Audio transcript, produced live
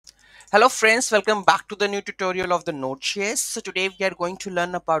Hello friends, welcome back to the new tutorial of the Node.js. So today we are going to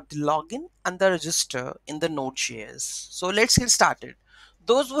learn about the login and the register in the Node.js. So let's get started.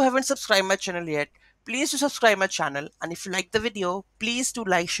 Those who haven't subscribed my channel yet, please do subscribe my channel, and if you like the video, please do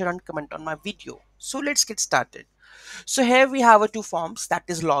like, share and comment on my video. So let's get started. So here we have two forms, that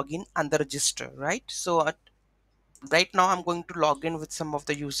is login and the register, right? So right now I'm going to log in with some of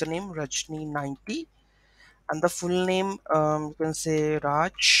the username Rajni90 and the full name you can say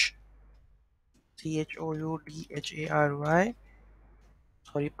Raj Choudhary.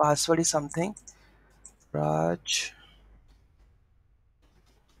 Sorry, password is something. Raj.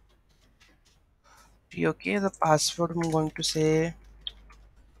 Okay, the password I'm going to say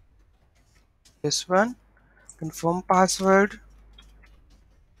this one. Confirm password.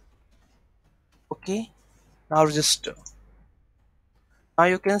 Okay. Now register. Now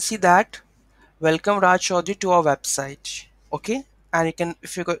you can see that welcome Raj Chaudhary to our website. Okay. And you can,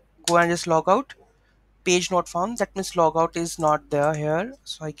 if you go and just log out, page not found. That means logout is not there here.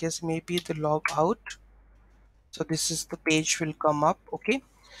 So I guess maybe the log out. So this is the page will come up. Okay.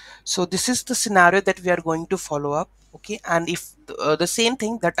 So this is the scenario that we are going to follow up. Okay, and if the same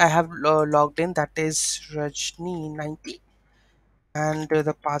thing that I have logged in, that is Rajni90, and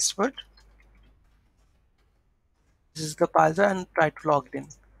the password, this is the password, and try to logged in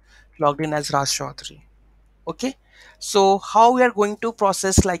as Raj Chaudhary. Okay, so how we are going to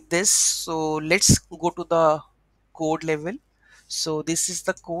process like this? So let's go to the code level. So this is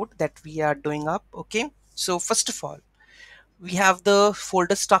the code that we are doing up. Okay, so first of all, we have the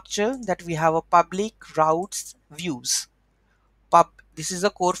folder structure, that we have a public, routes, views. This is a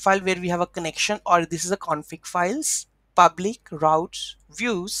core file where we have a connection, or this is a config files, public, routes,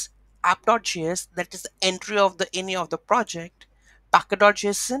 views, app.js, that is the entry of the any of the project,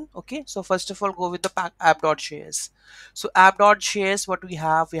 packet.json. Okay, so first of all, go with the app.js. So app.js, what we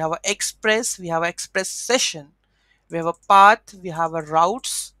have a express, we have a express session, we have a path, we have a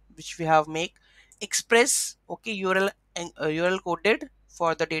routes which we have make express. Okay, URL and URL coded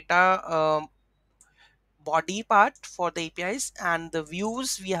for the data, body part for the APIs, and the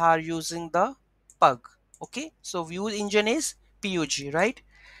views we are using the pug. Okay, so view engine is PUG, right?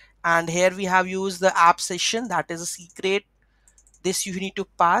 And here we have used the app session, that is a secret, this you need to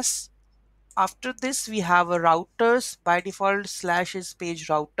pass. After this we have a routers, by default slash is page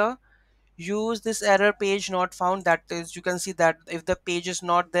router. Use this error page not found, that is you can see that if the page is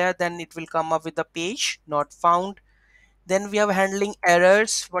not there, then it will come up with the page not found. Then we have handling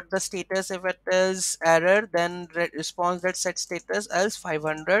errors, what the status, if it is error, then response that set status else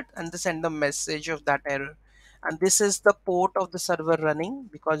 500, and they send the message of that error. And this is the port of the server running,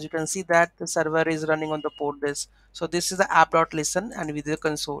 because you can see that the server is running on the port this. So this is the app.listen and with the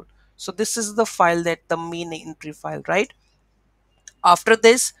console. So this is the file, that the main entry file, right? After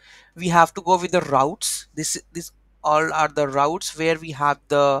this we have to go with the routes. This all are the routes where we have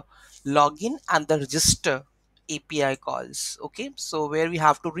the login and the register API calls. Okay, so where we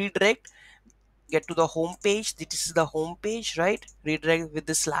have to redirect, get to the home page. This is the home page, right? Redirect with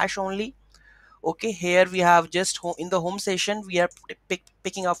the slash only. Okay, here we have just in the home session we are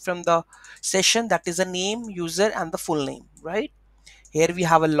picking up from the session, that is a name, user and the full name, right? Here we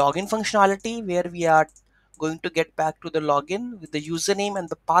have a login functionality where we are going to get back to the login with the username and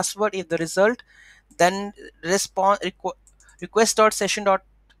the password. If the result, then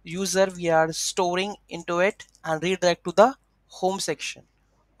request.session.user we are storing into it and redirect to the home section.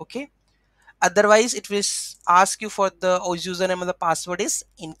 Okay. Otherwise, it will ask you for the username and the password is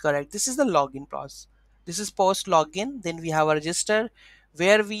incorrect. This is the login process. This is post login. Then we have a register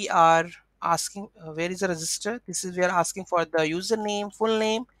where we are asking, where is the register? This is we are asking for the username, full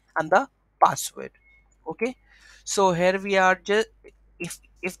name, and the password. Okay. So here we are just, if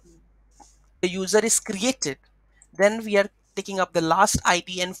the user is created, then we are taking up the last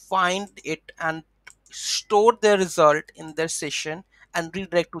ID and find it and store the result in their session and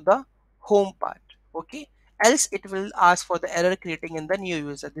redirect to the home part. Okay, else it will ask for the error creating in the new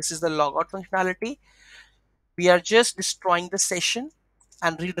user. This is the logout functionality. We are just destroying the session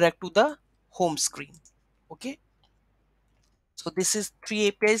and redirect to the home screen. Okay, so this is three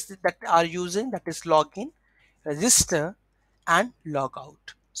APIs that are using, that is login, register and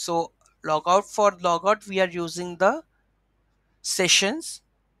logout. So logout, for logout we are using the sessions.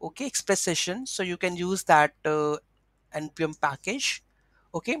 Okay, express session, so you can use that npm package.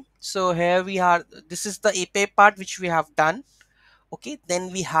 Okay, so here we are, this is the API part which we have done. Okay, then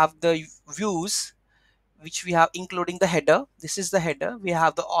we have the views which we have including the header. This is the header, we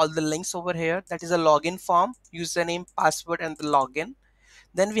have the all the links over here, that is a login form, username, password and the login.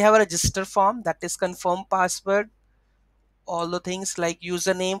 Then we have a register form, that is confirm password. all the things like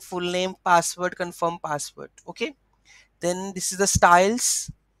username, full name, password, confirm password. Okay, then this is the styles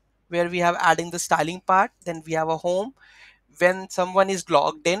where we have adding the styling part. Then we have a home when someone is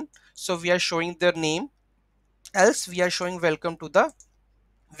logged in, so we are showing their name, else we are showing welcome to the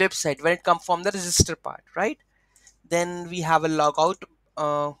website when it comes from the register part, right? Then we have a logout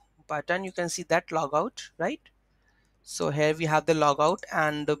button. You can see that logout, right? So here we have the logout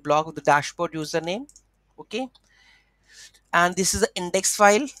and the block of the dashboard username. Okay, and this is the index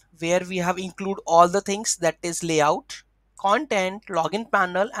file where we have include all the things, that is layout, content, login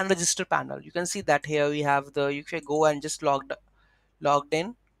panel, and register panel. You can see that here we have the, you can go and just logged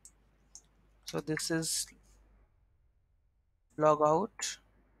in. So this is logout.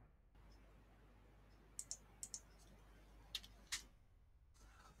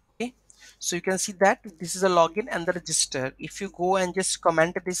 Okay, so you can see that this is a login and the register. If you go and just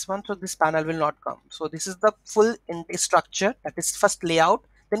comment this one, so this panel will not come. So this is the full structure, that is first layout,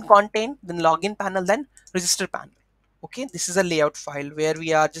 then content, then login panel, then register panel. Okay, this is a layout file where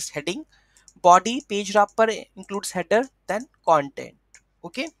we are just heading, body, page wrapper includes header, then content.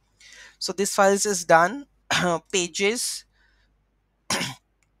 Okay, so this files is done. Pages,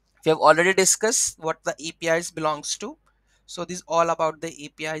 we have already discussed what the APIs belongs to. So this is all about the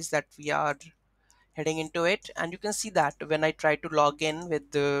APIs that we are heading into it. And you can see that when I try to log in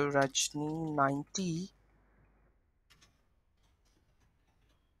with the Rajni 90,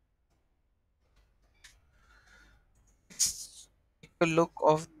 let's take a look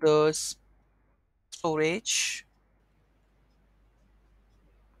of the storage.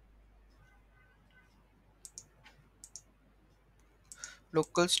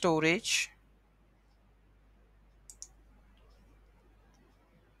 Local storage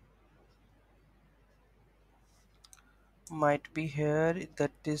might be here,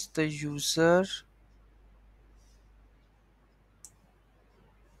 that is the user.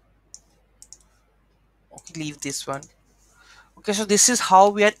 Okay, leave this one. Okay, so this is how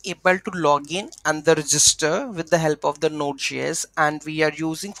we are able to log in and the register with the help of the Node.js, and we are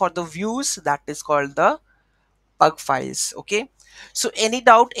using for the views, that is called the pug files. Okay, so any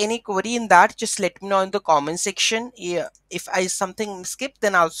doubt, any query in that, just let me know in the comment section. Yeah, if I something skip,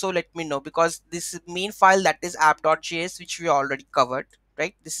 then also let me know, because this is main file, that is app.js, which we already covered,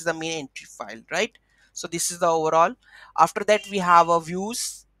 right? This is the main entry file, right? So this is the overall. After that we have a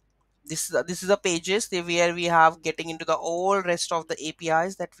views. This is the pages where we have getting into the all rest of the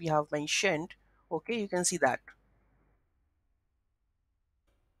APIs that we have mentioned. Okay, you can see that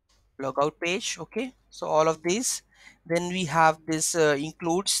logout page. Okay, so all of these. Then we have this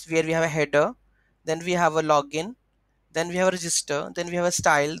includes, where we have a header, then we have a login, then we have a register, then we have a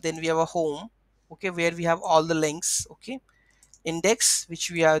style, then we have a home. Okay, where we have all the links. Okay, index,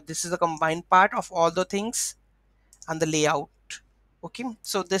 which we are, this is the combined part of all the things, and the layout. Okay,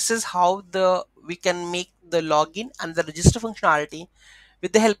 so this is how the we can make the login and the register functionality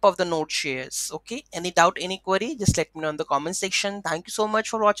with the help of the node shares. Okay, any doubt, any query, just let me know in the comment section. Thank you so much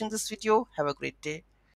for watching this video. Have a great day.